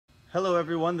Hello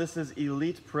everyone, this is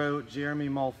Elite Pro Jeremy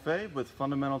Malfait with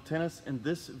Fundamental Tennis. In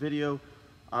this video,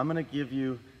 I'm going to give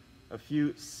you a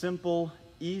few simple,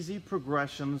 easy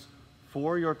progressions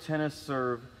for your tennis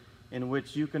serve in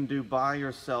which you can do by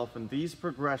yourself. And these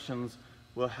progressions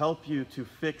will help you to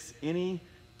fix any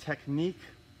technique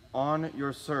on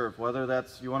your serve, whether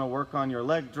that's you want to work on your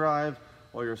leg drive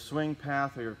or your swing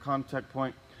path or your contact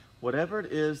point, whatever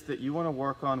it is that you want to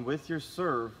work on with your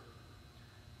serve.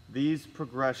 These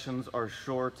progressions are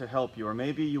sure to help you. Or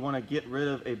maybe you want to get rid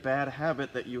of a bad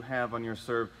habit that you have on your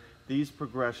serve. These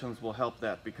progressions will help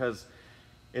that, because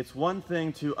it's one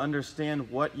thing to understand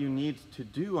what you need to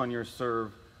do on your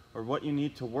serve or what you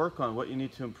need to work on, what you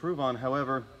need to improve on.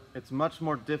 However, it's much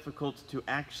more difficult to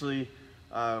actually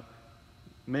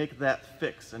make that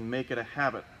fix and make it a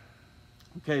habit.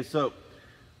 Okay, so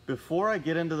before I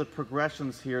get into the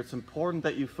progressions here, it's important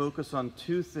that you focus on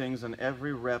two things in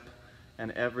every rep and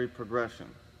every progression.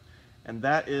 And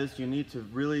that is, you need to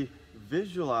really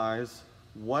visualize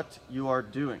what you are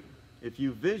doing. If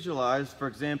you visualize, for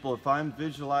example, if I'm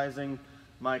visualizing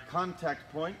my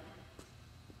contact point,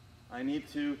 I need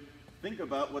to think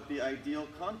about what the ideal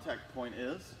contact point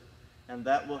is, and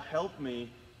that will help me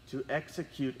to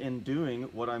execute in doing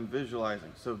what I'm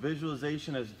visualizing. So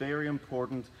visualization is very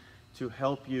important to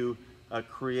help you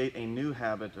create a new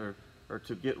habit or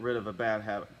to get rid of a bad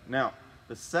habit. Now,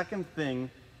 the second thing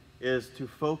is to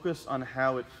focus on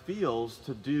how it feels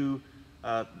to do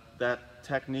that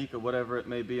technique or whatever it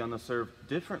may be on the serve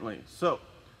differently. So,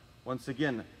 once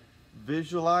again,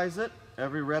 visualize it,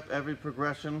 every rep, every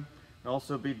progression, and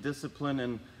also be disciplined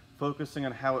in focusing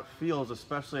on how it feels,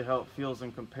 especially how it feels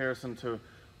in comparison to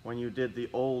when you did the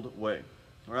old way.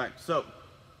 All right, so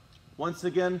once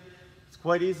again, it's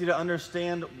quite easy to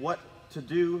understand what to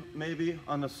do maybe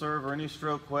on the serve or any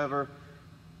stroke, however.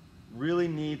 Really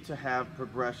need to have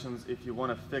progressions if you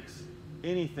want to fix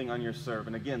anything on your serve.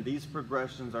 And again, these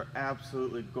progressions are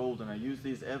absolutely golden. I use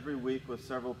these every week with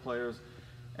several players,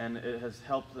 and it has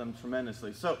helped them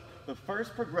tremendously. So the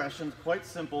first progression is quite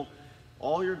simple.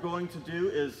 All you're going to do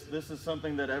is, this is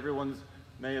something that everyone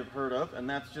may have heard of, and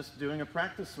that's just doing a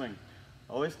practice swing.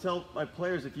 I always tell my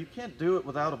players, if you can't do it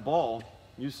without a ball,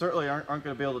 you certainly aren't going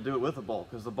to be able to do it with a ball,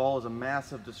 because the ball is a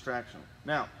massive distraction.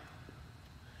 Now,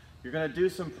 you're going to do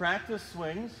some practice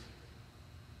swings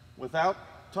without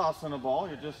tossing a ball.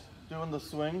 You're just doing the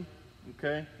swing,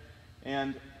 okay?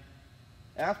 And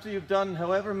after you've done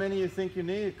however many you think you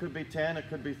need, it could be 10, it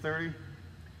could be 30.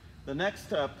 The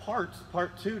next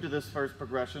part two to this first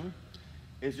progression,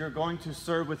 is you're going to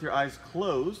serve with your eyes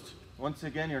closed. Once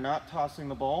again, you're not tossing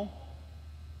the ball.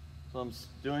 So I'm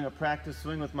doing a practice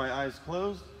swing with my eyes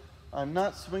closed. I'm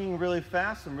not swinging really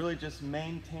fast. I'm really just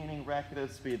maintaining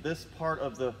racquet speed. This part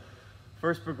of the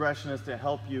first progression is to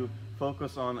help you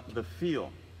focus on the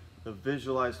feel, the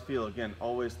visualized feel. Again,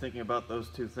 always thinking about those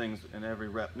two things in every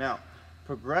rep. Now,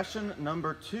 progression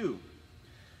number two,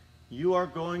 you are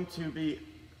going to be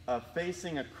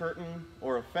facing a curtain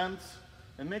or a fence,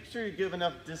 and make sure you give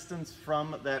enough distance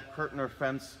from that curtain or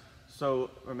fence, or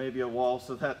maybe a wall,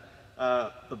 so that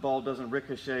the ball doesn't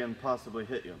ricochet and possibly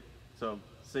hit you. So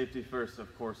safety first,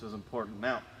 of course, is important.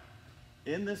 Now,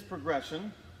 in this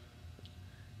progression,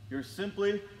 you're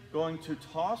simply going to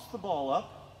toss the ball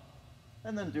up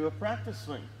and then do a practice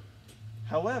swing.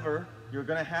 However, you're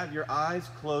going to have your eyes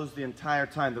closed the entire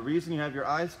time. The reason you have your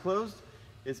eyes closed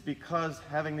is because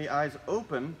having the eyes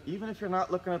open, even if you're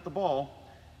not looking at the ball,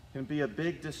 can be a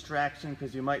big distraction,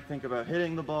 because you might think about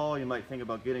hitting the ball, you might think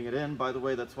about getting it in. By the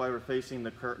way, that's why we're facing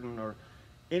the curtain or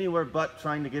anywhere but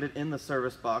trying to get it in the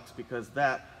service box, because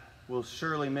that will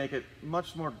surely make it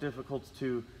much more difficult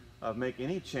to make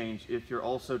any change if you're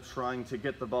also trying to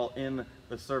get the ball in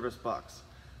the service box.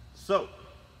 So,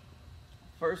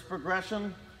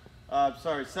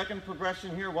 second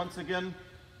progression here, once again,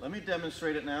 let me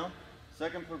demonstrate it now.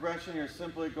 Second progression, you're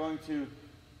simply going to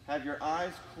have your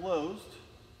eyes closed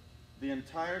the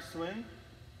entire swing,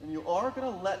 and you are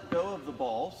going to let go of the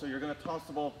ball, so you're going to toss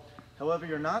the ball. However,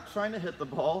 you're not trying to hit the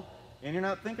ball, and you're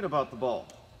not thinking about the ball.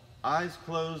 Eyes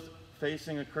closed,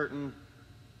 facing a curtain.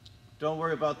 Don't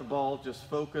worry about the ball, just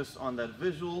focus on that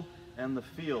visual and the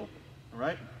feel, all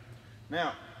right?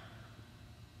 Now,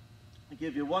 I'll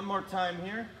give you one more time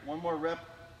here, one more rep.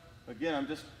 Again,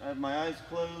 I have my eyes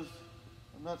closed,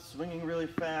 I'm not swinging really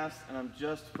fast, and I'm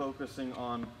just focusing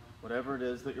on whatever it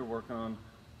is that you're working on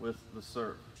with the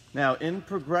serve. Now, in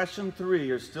progression three,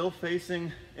 you're still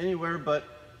facing anywhere but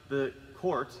the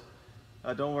court.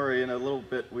 Don't worry, in a little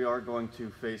bit we are going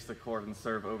to face the court and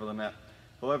serve over the net.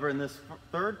 However, in this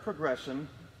third progression,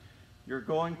 you're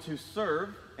going to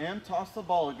serve and toss the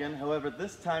ball again. However,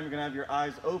 this time you're going to have your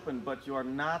eyes open, but you are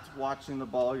not watching the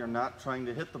ball. You're not trying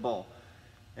to hit the ball.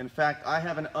 In fact, I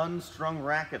have an unstrung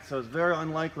racket, so it's very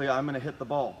unlikely I'm going to hit the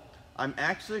ball. I'm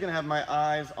actually going to have my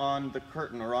eyes on the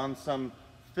curtain or on some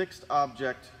fixed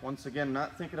object. Once again,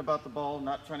 not thinking about the ball,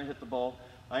 not trying to hit the ball.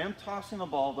 I am tossing the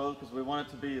ball though, because we want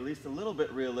it to be at least a little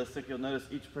bit realistic. You'll notice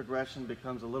each progression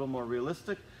becomes a little more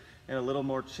realistic and a little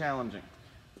more challenging.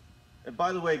 And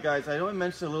by the way, guys, I know I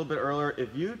mentioned a little bit earlier,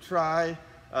 if you try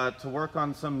to work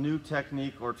on some new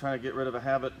technique or trying to get rid of a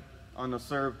habit on the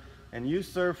serve, and you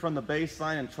serve from the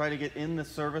baseline and try to get in the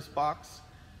service box,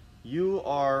 you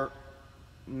are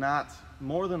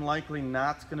more than likely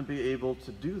not going to be able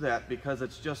to do that, because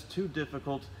it's just too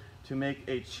difficult to make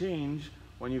a change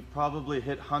when you've probably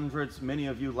hit hundreds, many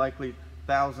of you likely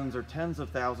thousands or tens of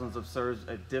thousands of serves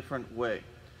a different way.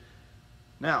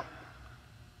 Now,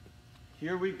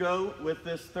 here we go with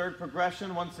this third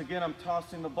progression. Once again, I'm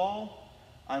tossing the ball.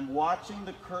 I'm watching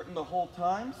the curtain the whole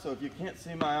time, so if you can't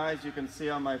see my eyes, you can see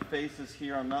how my face is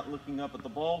here. I'm not looking up at the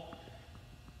ball.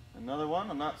 Another one,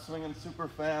 I'm not swinging super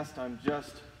fast. I'm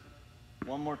just,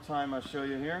 one more time I'll show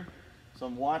you here. So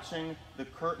I'm watching the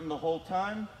curtain the whole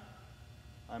time.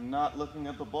 I'm not looking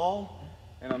at the ball,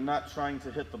 and I'm not trying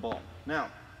to hit the ball. Now,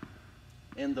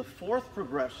 in the fourth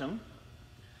progression,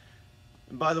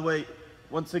 and by the way,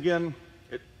 once again,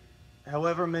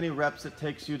 however many reps it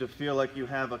takes you to feel like you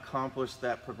have accomplished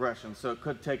that progression. So it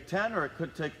could take 10 or it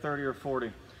could take 30 or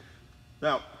 40.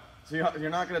 Now, so you're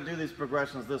not going to do these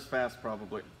progressions this fast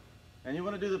probably. And you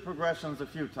want to do the progressions a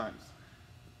few times,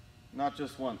 not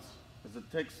just once, because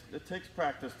it takes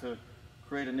practice to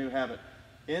create a new habit.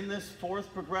 In this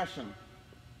fourth progression,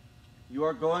 you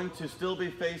are going to still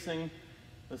be facing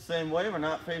the same way. We're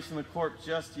not facing the court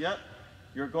just yet.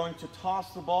 You're going to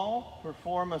toss the ball,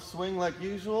 perform a swing like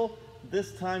usual.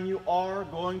 This time you are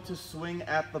going to swing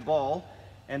at the ball,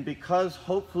 and because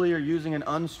hopefully you're using an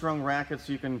unstrung racket,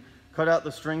 so you can cut out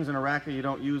the strings in a racket you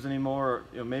don't use anymore,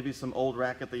 or maybe some old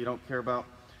racket that you don't care about.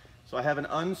 So I have an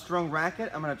unstrung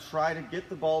racket. I'm going to try to get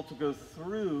the ball to go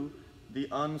through the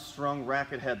unstrung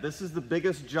racket head. This is the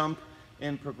biggest jump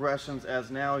in progressions,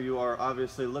 as now you are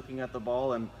obviously looking at the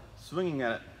ball and swinging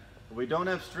at it. We don't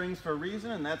have strings for a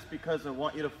reason, and that's because I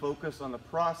want you to focus on the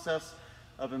process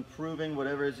of improving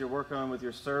whatever it is you're working on with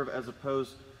your serve, as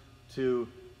opposed to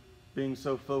being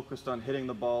so focused on hitting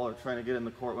the ball or trying to get in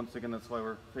the court. Once again, that's why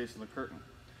we're facing the curtain.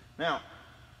 Now,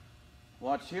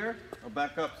 watch here. I'll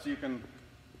back up so you can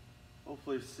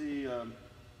hopefully see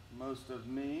most of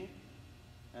me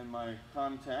and my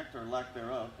contact, or lack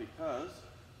thereof, because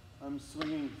I'm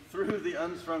swinging through the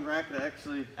unstrung racket. I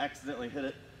actually accidentally hit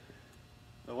it.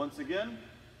 So once again,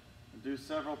 do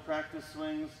several practice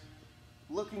swings,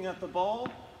 looking at the ball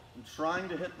and trying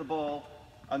to hit the ball.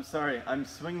 I'm sorry, I'm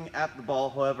swinging at the ball,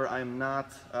 however, I'm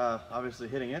not obviously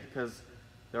hitting it, because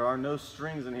there are no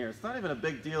strings in here. It's not even a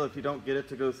big deal if you don't get it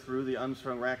to go through the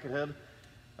unstrung racket head.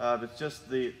 It's just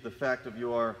the fact of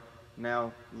you are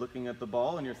now looking at the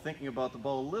ball and you're thinking about the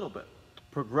ball a little bit.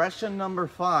 Progression number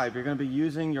 5, you're going to be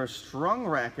using your strung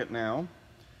racket now,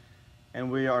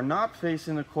 and we are not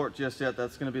facing the court just yet.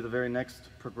 That's going to be the very next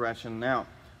progression. Now,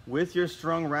 with your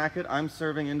strung racket, I'm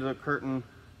serving into the curtain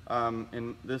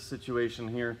in this situation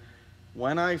here.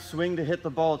 When I swing to hit the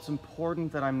ball, it's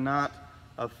important that I'm not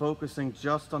focusing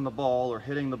just on the ball or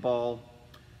hitting the ball.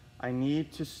 I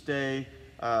need to stay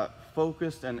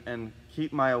focused and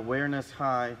keep my awareness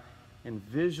high in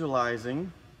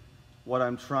visualizing what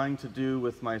I'm trying to do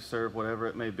with my serve, whatever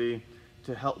it may be,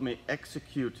 to help me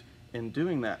execute in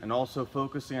doing that, and also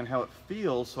focusing on how it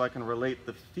feels so I can relate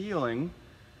the feeling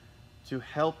to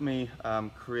help me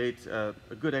create a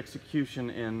good execution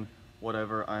in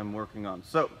whatever I'm working on.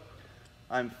 So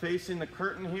I'm facing the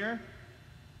curtain here.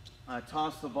 I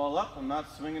toss the ball up. I'm not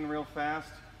swinging real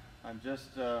fast. I'm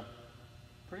just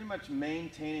pretty much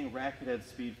maintaining racket head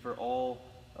speed for all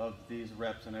of these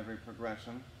reps in every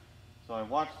progression. So I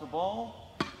watch the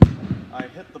ball, I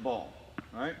hit the ball,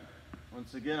 right?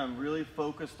 Once again, I'm really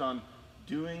focused on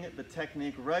doing the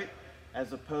technique right,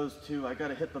 as opposed to I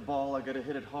gotta hit the ball, I gotta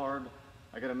hit it hard,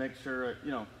 I gotta make sure,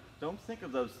 you know, don't think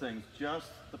of those things,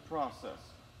 just the process.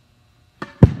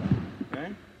 Okay?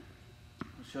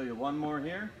 I'll show you one more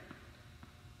here.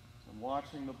 So I'm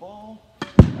watching the ball,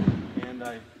 and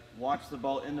I watch the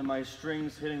ball into my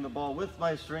strings, hitting the ball with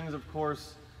my strings, of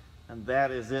course, and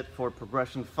that is it for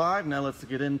progression 5. Now let's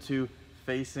get into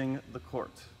facing the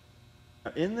court.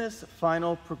 In this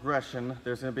final progression,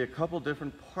 there's going to be a couple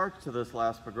different parts to this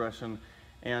last progression,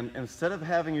 and instead of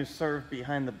having you serve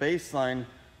behind the baseline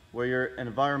where your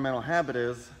environmental habit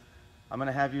is, I'm going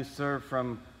to have you serve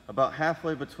from about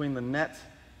halfway between the net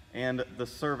and the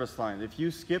service line. If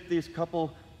you skip these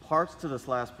couple parts to this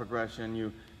last progression,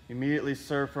 you immediately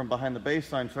serve from behind the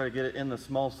baseline, try to get it in the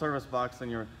small service box, then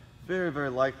you're very, very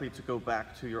likely to go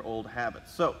back to your old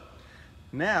habits. So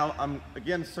now I'm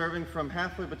again serving from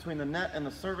halfway between the net and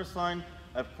the service line.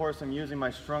 Of course, I'm using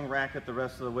my strung racket the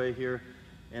rest of the way here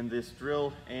in this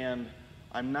drill, and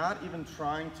I'm not even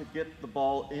trying to get the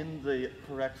ball in the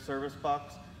correct service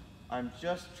box. I'm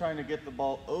just trying to get the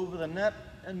ball over the net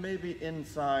and maybe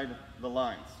inside the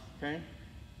lines, okay?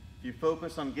 If you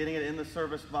focus on getting it in the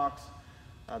service box,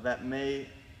 that may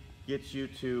get you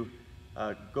to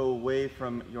go away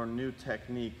from your new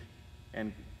technique,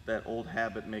 and that old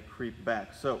habit may creep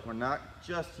back. So we're not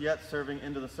just yet serving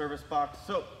into the service box.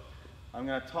 So I'm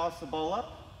going to toss the ball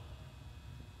up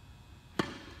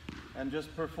and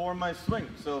just perform my swing.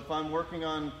 So if I'm working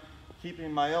on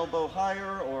keeping my elbow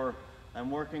higher, or I'm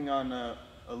working on a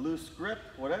loose grip,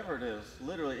 whatever it is,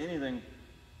 literally anything,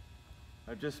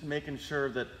 I'm just making sure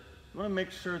that, you want to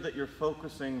make sure that you're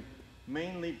focusing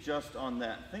mainly just on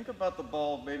that. Think about the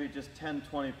ball maybe just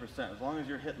 10-20%. As long as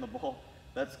you're hitting the ball,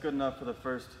 that's good enough for the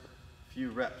first few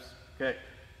reps. Okay.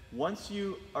 Once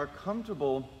you are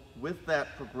comfortable with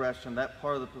that progression, that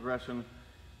part of the progression,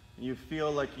 you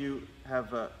feel like you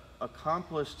have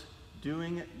accomplished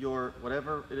doing your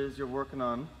whatever it is you're working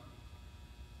on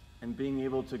and being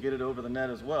able to get it over the net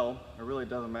as well, it really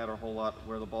doesn't matter a whole lot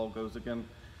where the ball goes again.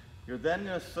 You're then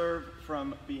going to serve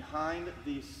from behind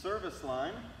the service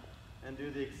line and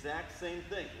do the exact same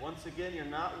thing. Once again, you're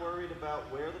not worried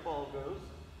about where the ball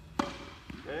goes.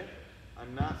 Okay?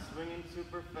 I'm not swinging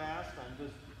super fast. I'm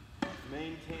just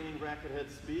maintaining racket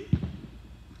head speed.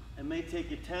 It may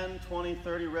take you 10, 20,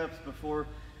 30 reps before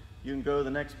you can go to the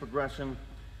next progression.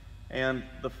 And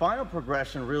the final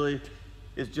progression really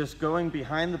is just going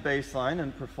behind the baseline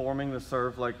and performing the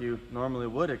serve like you normally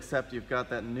would, except you've got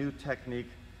that new technique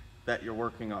that you're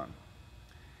working on.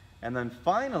 And then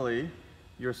finally,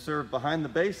 you're served behind the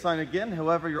baseline again.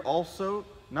 However, you're also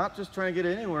not just trying to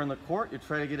get it anywhere in the court, you're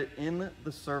trying to get it in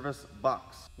the service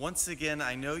box. Once again,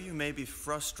 I know you may be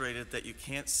frustrated that you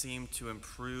can't seem to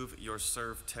improve your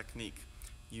serve technique.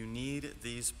 You need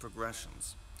these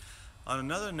progressions. On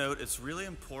another note, it's really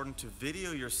important to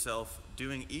video yourself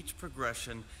doing each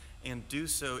progression and do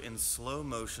so in slow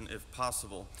motion if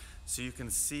possible, so you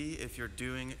can see if you're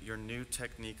doing your new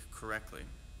technique correctly.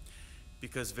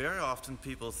 Because very often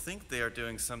people think they are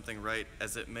doing something right,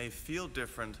 as it may feel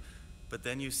different, but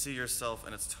then you see yourself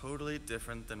and it's totally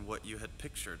different than what you had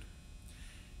pictured.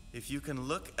 If you can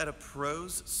look at a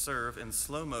pro's serve in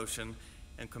slow motion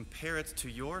and compare it to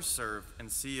your serve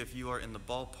and see if you are in the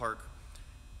ballpark,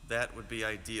 that would be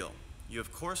ideal. You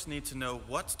of course need to know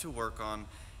what to work on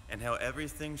and how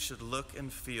everything should look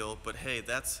and feel, but hey,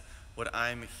 that's what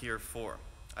I'm here for.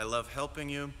 I love helping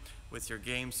you with your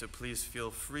game, so please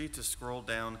feel free to scroll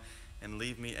down and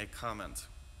leave me a comment.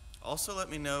 Also, let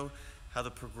me know how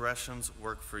the progressions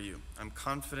work for you. I'm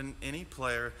confident any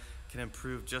player can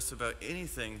improve just about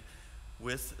anything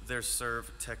with their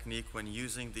serve technique when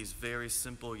using these very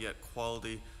simple yet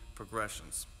quality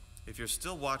progressions. If you're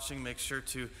still watching, make sure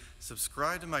to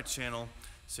subscribe to my channel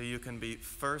so you can be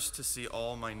first to see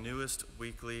all my newest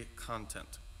weekly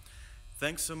content.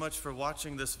 Thanks so much for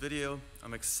watching this video.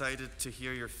 I'm excited to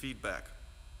hear your feedback.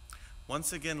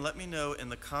 Once again, let me know in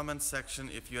the comments section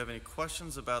if you have any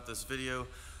questions about this video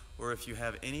or if you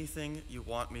have anything you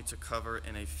want me to cover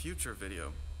in a future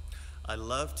video. I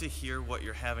love to hear what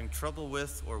you're having trouble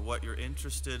with or what you're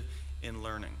interested in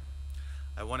learning.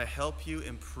 I want to help you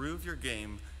improve your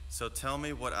game, so tell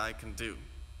me what I can do.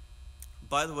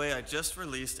 By the way, I just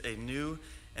released a new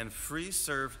and free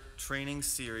serve training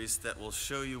series that will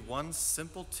show you one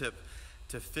simple tip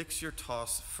to fix your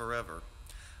toss forever.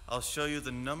 I'll show you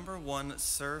the #1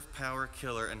 serve power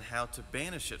killer and how to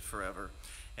banish it forever,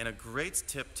 and a great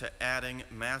tip to adding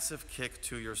massive kick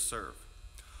to your serve.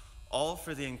 All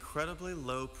for the incredibly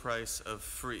low price of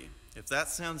free. If that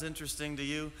sounds interesting to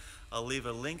you, I'll leave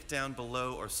a link down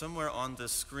below or somewhere on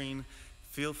this screen.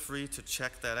 Feel free to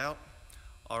check that out.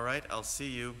 All right, I'll see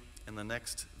you in the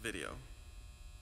next video.